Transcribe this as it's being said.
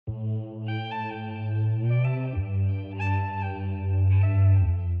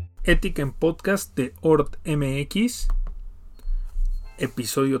Ética en Podcast de ORT MX,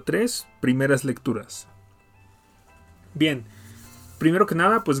 episodio 3, primeras lecturas. Bien, primero que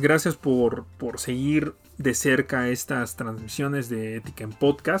nada, pues gracias por seguir de cerca estas transmisiones de Ética en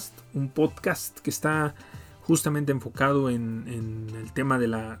Podcast, un podcast que está justamente enfocado en el tema de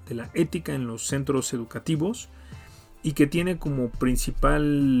la ética en los centros educativos y que tiene como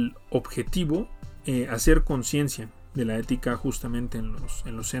principal objetivo hacer conciencia de la ética justamente en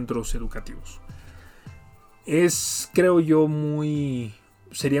los centros educativos. Creo yo,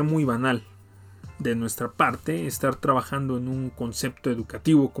 sería muy banal de nuestra parte estar trabajando en un concepto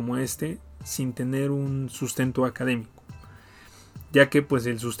educativo como este sin tener un sustento académico, ya que pues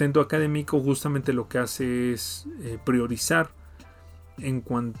el sustento académico justamente lo que hace es priorizar en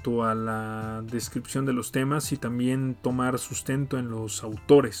cuanto a la descripción de los temas y también tomar sustento en los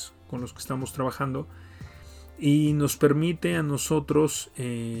autores con los que estamos trabajando, y nos permite a nosotros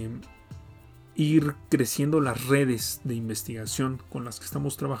ir creciendo las redes de investigación con las que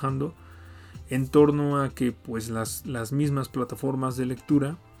estamos trabajando en torno a que pues las mismas plataformas de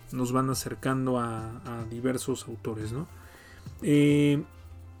lectura nos van acercando a diversos autores, ¿no?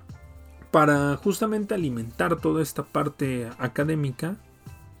 Para justamente alimentar toda esta parte académica,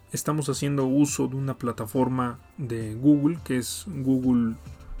 estamos haciendo uso de una plataforma de Google que es Google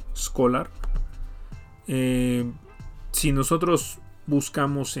Scholar. Si nosotros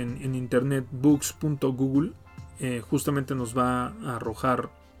buscamos en internet books.google, justamente nos va a arrojar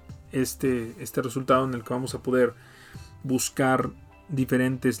este resultado en el que vamos a poder buscar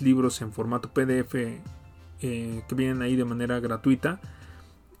diferentes libros en formato PDF que vienen ahí de manera gratuita.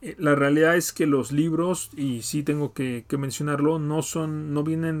 La realidad es que los libros, y sí tengo que mencionarlo, no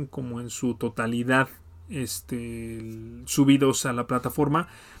vienen como en su totalidad subidos a la plataforma.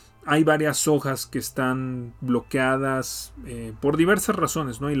 Hay varias hojas que están bloqueadas por diversas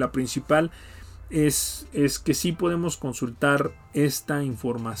razones, ¿no? Y la principal es que sí podemos consultar esta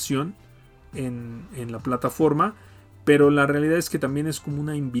información en la plataforma, pero la realidad es que también es como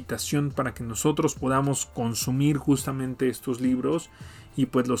una invitación para que nosotros podamos consumir justamente estos libros y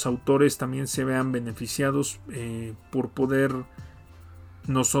pues los autores también se vean beneficiados por poder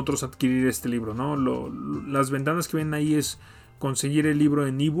nosotros adquirir este libro, ¿no? Las ventanas que ven ahí es conseguir el libro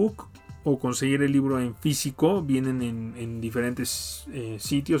en ebook o conseguir el libro en físico. Vienen en diferentes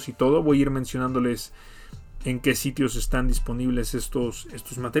sitios y todo. Voy a ir mencionándoles en qué sitios están disponibles estos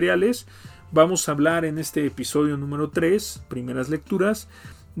materiales. Vamos a hablar en este episodio número 3, primeras lecturas,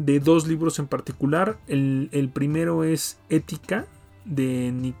 de dos libros en particular. El primero es Ética,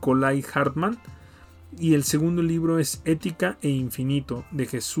 de Nicolai Hartmann, y el segundo libro es Ética e Infinito, de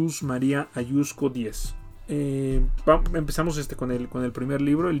Jesús María Ayusco Díez. Empezamos con el primer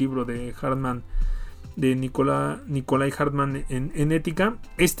libro, el libro de Hartmann, de Nicolai Hartmann en Ética.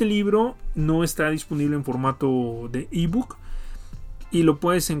 Este libro no está disponible en formato de ebook y lo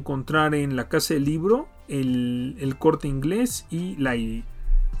puedes encontrar en la Casa del Libro, el Corte Inglés y la ID.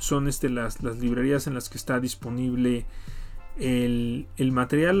 Son las librerías en las que está disponible el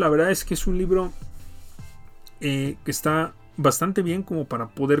material. La verdad es que es un libro que está bastante bien como para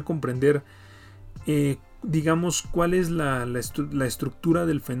poder comprender digamos cuál es la estructura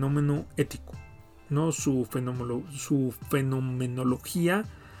del fenómeno ético, ¿no? Su fenomenología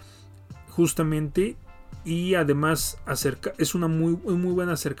justamente, y además es un muy buen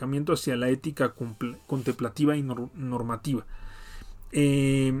acercamiento hacia la ética contemplativa y normativa.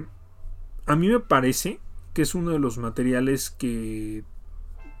 A mí me parece que es uno de los materiales que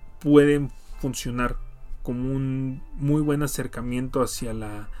pueden funcionar como un muy buen acercamiento hacia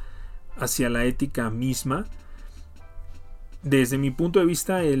la ética misma. Desde mi punto de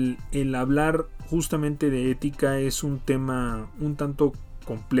vista, el hablar justamente de ética es un tema un tanto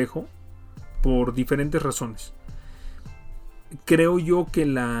complejo por diferentes razones. Creo yo que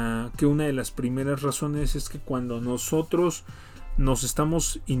una de las primeras razones es que cuando nosotros nos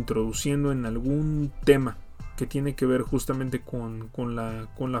estamos introduciendo en algún tema que tiene que ver justamente con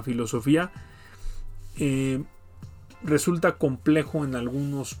la filosofía, resulta complejo en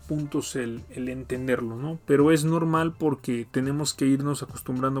algunos puntos el entenderlo, ¿no? Pero es normal porque tenemos que irnos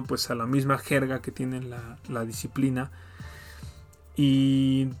acostumbrando pues a la misma jerga que tiene la disciplina,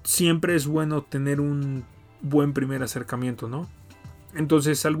 y siempre es bueno tener un buen primer acercamiento, ¿no?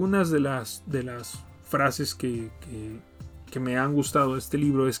 Entonces, algunas de las frases que me han gustado de este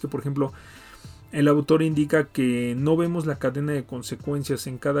libro es que, por ejemplo, el autor indica que no vemos la cadena de consecuencias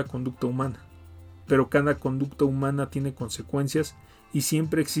en cada conducta humana, pero cada conducta humana tiene consecuencias y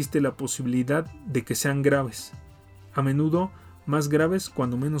siempre existe la posibilidad de que sean graves, a menudo más graves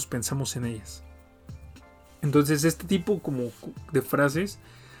cuando menos pensamos en ellas. Entonces este tipo como de frases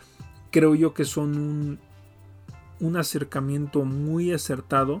creo yo que son un acercamiento muy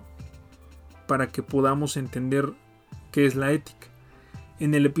acertado para que podamos entender qué es la ética.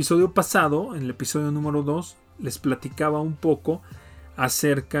 En el episodio pasado, en el episodio número 2, les platicaba un poco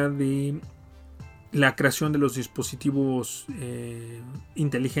acerca de la creación de los dispositivos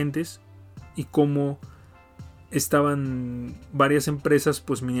inteligentes y cómo estaban varias empresas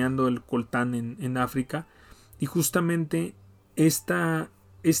pues minando el coltán en África, y justamente esta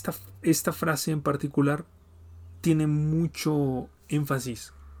frase en particular tiene mucho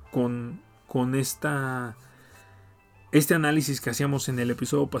énfasis con este análisis que hacíamos en el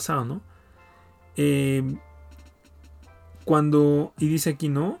episodio pasado, ¿no? Y dice aquí,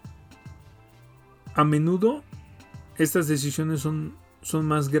 ¿no? A menudo estas decisiones son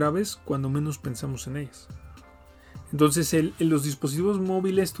más graves cuando menos pensamos en ellas. Entonces los dispositivos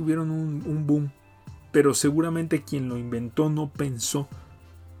móviles tuvieron un boom, pero seguramente quien lo inventó no pensó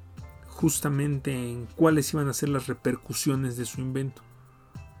justamente en cuáles iban a ser las repercusiones de su invento.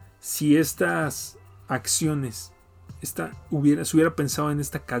 Si estas acciones se hubiera pensado en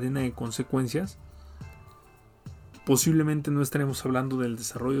esta cadena de consecuencias, posiblemente no estaremos hablando del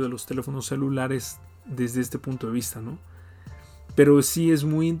desarrollo de los teléfonos celulares desde este punto de vista, ¿no? Pero sí es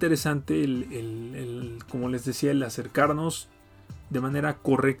muy interesante como les decía, el acercarnos de manera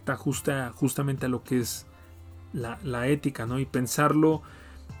correcta justamente a lo que es la ética, ¿no? Y pensarlo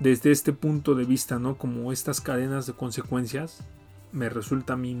desde este punto de vista, ¿no? Como estas cadenas de consecuencias, me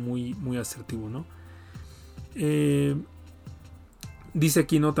resulta a mí muy, muy asertivo, ¿no? Dice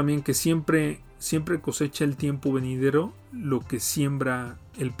aquí, ¿no? También que siempre cosecha el tiempo venidero lo que siembra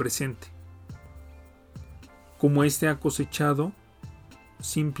el presente. Como este ha cosechado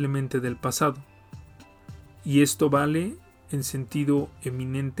simplemente del pasado. Y esto vale en sentido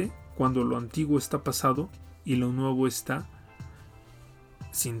eminente cuando lo antiguo está pasado y lo nuevo está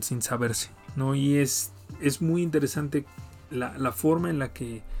sin saberse, ¿no? Y es muy interesante la forma en la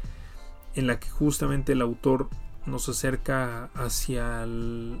que justamente el autor nos acerca hacia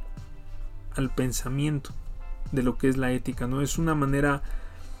al pensamiento de lo que es la ética, ¿no? Es una manera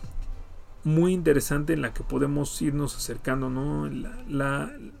muy interesante en la que podemos irnos acercando, ¿no?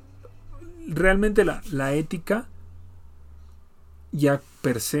 Realmente la ética ya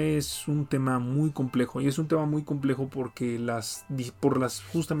per se es un tema muy complejo, y es un tema muy complejo porque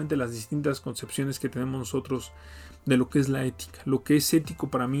justamente las distintas concepciones que tenemos nosotros de lo que es la ética. Lo que es ético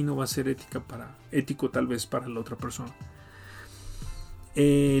para mí no va a ser ético tal vez para la otra persona.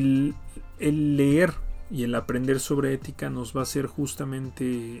 El leer y el aprender sobre ética nos va a hacer justamente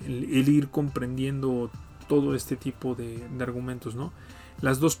el ir comprendiendo todo este tipo de argumentos, ¿no?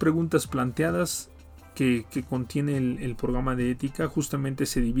 Las dos preguntas planteadas que contiene el programa de ética justamente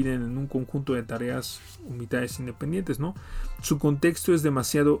se dividen en un conjunto de tareas o mitades independientes, ¿no? Su contexto es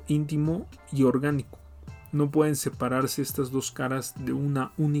demasiado íntimo y orgánico. No pueden separarse estas dos caras de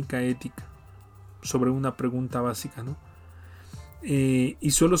una única ética sobre una pregunta básica, ¿no?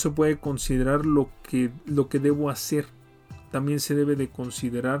 Y solo se puede considerar lo que debo hacer. También se debe de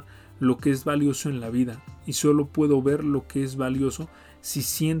considerar lo que es valioso en la vida, y solo puedo ver lo que es valioso si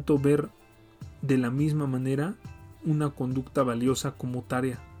siento ver de la misma manera una conducta valiosa como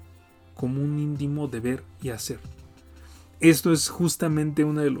tarea, como un íntimo deber y hacer. Esto es justamente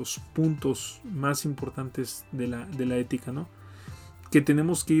uno de los puntos más importantes de la ética, ¿no? Que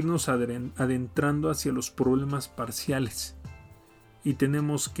tenemos que irnos adentrando hacia los problemas parciales, y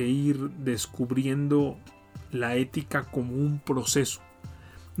tenemos que ir descubriendo la ética como un proceso.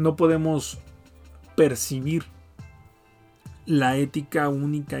 No podemos percibir la ética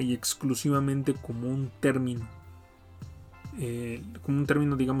única y exclusivamente como un término,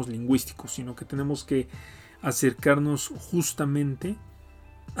 digamos lingüístico, sino que tenemos que acercarnos justamente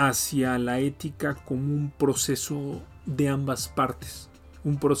hacia la ética como un proceso de ambas partes,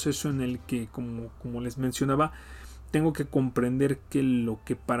 un proceso en el que, como les mencionaba, tengo que comprender que lo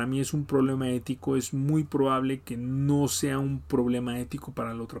que para mí es un problema ético es muy probable que no sea un problema ético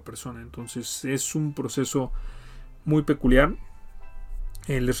para la otra persona. Entonces es un proceso muy peculiar.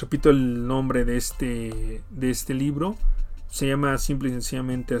 Les repito el nombre de este libro. Se llama simple y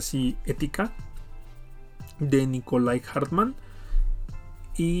sencillamente así, Ética, de Nikolai Hartmann.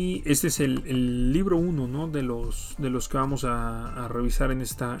 Y este es el libro 1, ¿no? de los que vamos a revisar en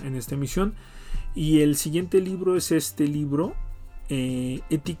esta emisión. Y el siguiente libro es este libro,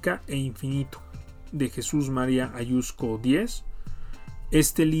 Ética e Infinito, de Jesús María Ayusco Díez.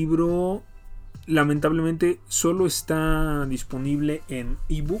 Este libro lamentablemente solo está disponible en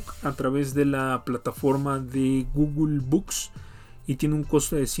ebook a través de la plataforma de Google Books y tiene un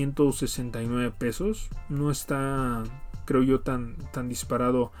costo de 169 pesos. No está, creo yo, tan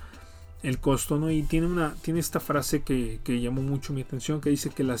disparado el costo, ¿no? Y tiene esta frase que llamó mucho mi atención, que dice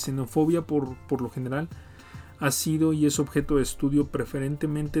que la xenofobia por lo general ha sido y es objeto de estudio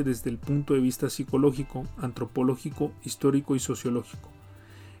preferentemente desde el punto de vista psicológico, antropológico, histórico y sociológico.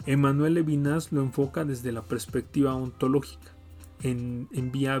 Emmanuel Levinas lo enfoca desde la perspectiva ontológica,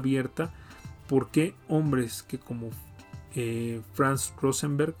 en vía abierta, por qué hombres que como Franz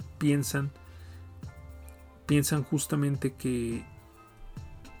Rosenberg piensan justamente que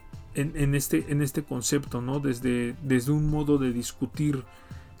en este concepto, ¿no? Desde un modo de discutir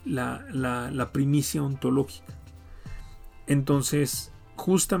la primicia ontológica. Entonces,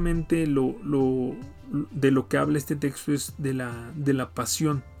 justamente de lo que habla este texto es de la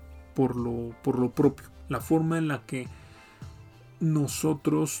pasión por lo propio, la forma en la que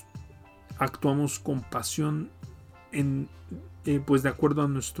nosotros actuamos con pasión pues de acuerdo a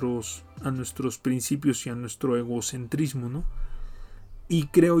nuestros principios y a nuestro egocentrismo, ¿no? Y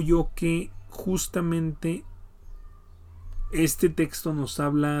creo yo que justamente este texto nos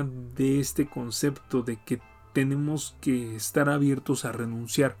habla de este concepto de que tenemos que estar abiertos a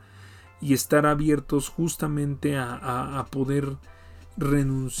renunciar y estar abiertos justamente a poder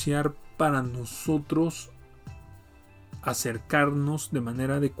renunciar para nosotros acercarnos de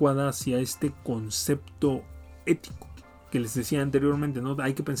manera adecuada hacia este concepto ético que les decía anteriormente, ¿no?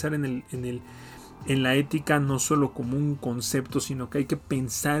 Hay que pensar en la ética no solo como un concepto, sino que hay que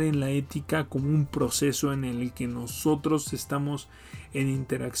pensar en la ética como un proceso en el que nosotros estamos en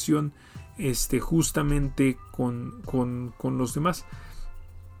interacción justamente con los demás.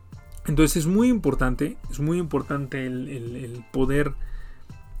 Entonces es muy importante el poder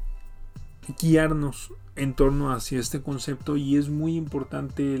guiarnos en torno hacia este concepto, y es muy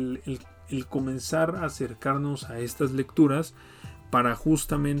importante el comenzar a acercarnos a estas lecturas para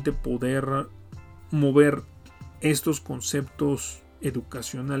justamente poder mover estos conceptos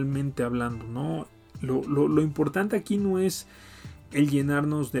educacionalmente hablando, ¿no? Lo importante aquí no es el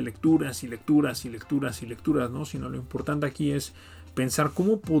llenarnos de lecturas y lecturas y lecturas y lecturas, ¿no? Sino lo importante aquí es pensar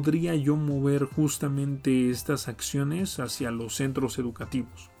cómo podría yo mover justamente estas acciones hacia los centros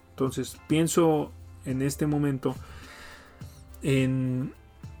educativos. Entonces pienso en este momento en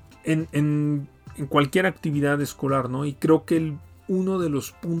cualquier actividad escolar, ¿no? Y creo que uno de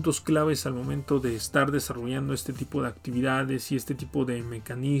los puntos claves al momento de estar desarrollando este tipo de actividades y este tipo de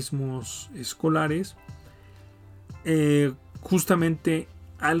mecanismos escolares, justamente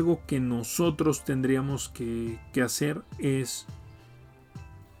algo que nosotros tendríamos que hacer es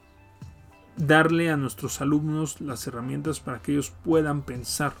darle a nuestros alumnos las herramientas para que ellos puedan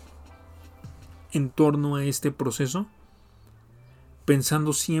pensar en torno a este proceso,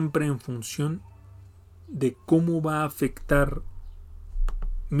 pensando siempre en función de cómo va a afectar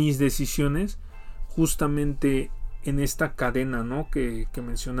mis decisiones justamente en esta cadena, ¿no? que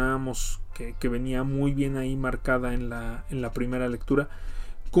mencionábamos, que venía muy bien ahí marcada en la primera lectura.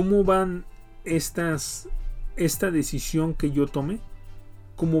 ¿Cómo van esta decisión que yo tome?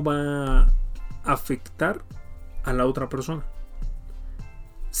 ¿Cómo va a afectar a la otra persona?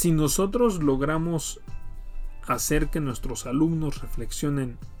 Si nosotros logramos hacer que nuestros alumnos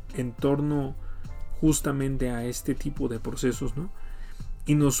reflexionen en torno justamente a este tipo de procesos, ¿no?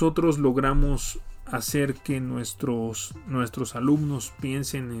 Y nosotros logramos hacer que nuestros alumnos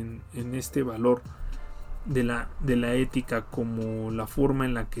piensen en este valor de la ética como la forma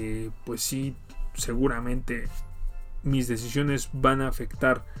en la que, pues sí, seguramente mis decisiones van a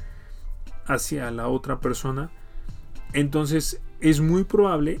afectar hacia la otra persona, entonces es muy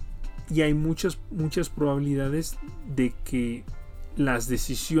probable, y hay muchas probabilidades de que las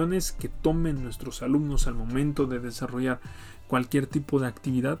decisiones que tomen nuestros alumnos al momento de desarrollar cualquier tipo de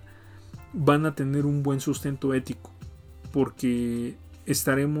actividad van a tener un buen sustento ético, porque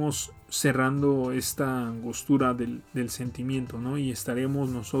estaremos cerrando esta angostura del sentimiento, ¿no? Y estaremos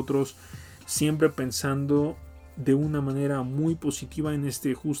nosotros siempre pensando de una manera muy positiva en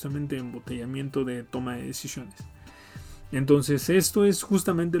este justamente embotellamiento de toma de decisiones. Entonces esto es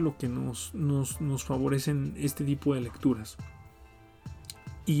justamente lo que nos favorecen este tipo de lecturas.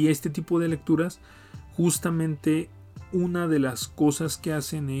 Y este tipo de lecturas, justamente una de las cosas que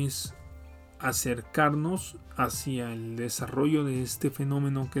hacen es acercarnos hacia el desarrollo de este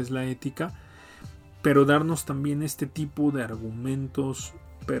fenómeno que es la ética, pero darnos también este tipo de argumentos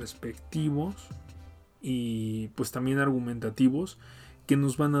perspectivos y pues también argumentativos que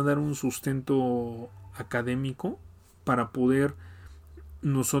nos van a dar un sustento académico para poder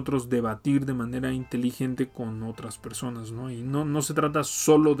nosotros debatir de manera inteligente con otras personas, ¿no? Y no se trata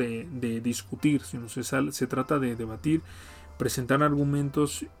solo de discutir, sino se trata de debatir, presentar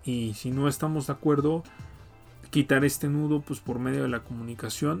argumentos, y si no estamos de acuerdo, quitar este nudo pues por medio de la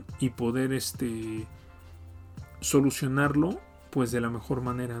comunicación y poder solucionarlo pues de la mejor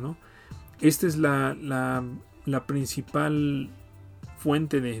manera, ¿no? Esta es la principal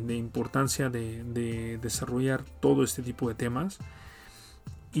fuente de importancia de desarrollar todo este tipo de temas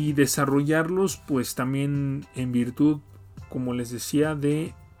y desarrollarlos pues también en virtud, como les decía,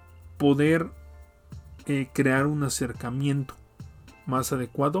 de poder crear un acercamiento más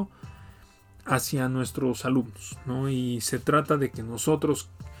adecuado hacia nuestros alumnos, ¿no? Y se trata de que nosotros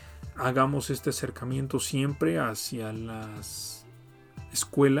hagamos este acercamiento siempre hacia las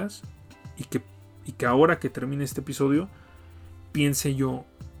escuelas y que ahora que termine este episodio piense yo,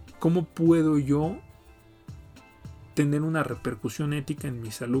 ¿cómo puedo yo tener una repercusión ética en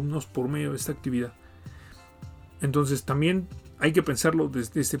mis alumnos por medio de esta actividad? Entonces también hay que pensarlo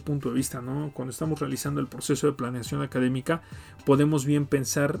desde este punto de vista, ¿no? Cuando estamos realizando el proceso de planeación académica, podemos bien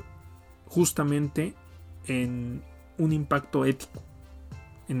pensar justamente en un impacto ético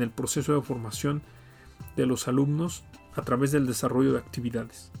en el proceso de formación de los alumnos a través del desarrollo de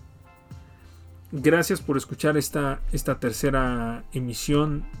actividades. Gracias por escuchar esta tercera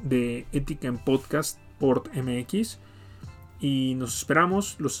emisión de Ética en Podcast por MX y los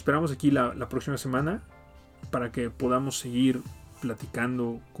esperamos aquí la próxima semana para que podamos seguir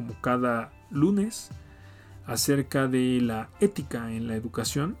platicando como cada lunes acerca de la ética en la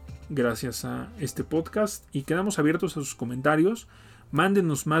educación gracias a este podcast y quedamos abiertos a sus comentarios.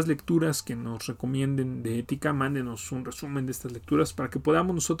 Mándenos más lecturas que nos recomienden de ética, mándenos un resumen de estas lecturas para que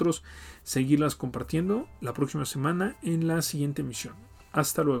podamos nosotros seguirlas compartiendo la próxima semana en la siguiente emisión.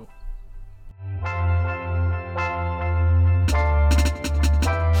 Hasta luego.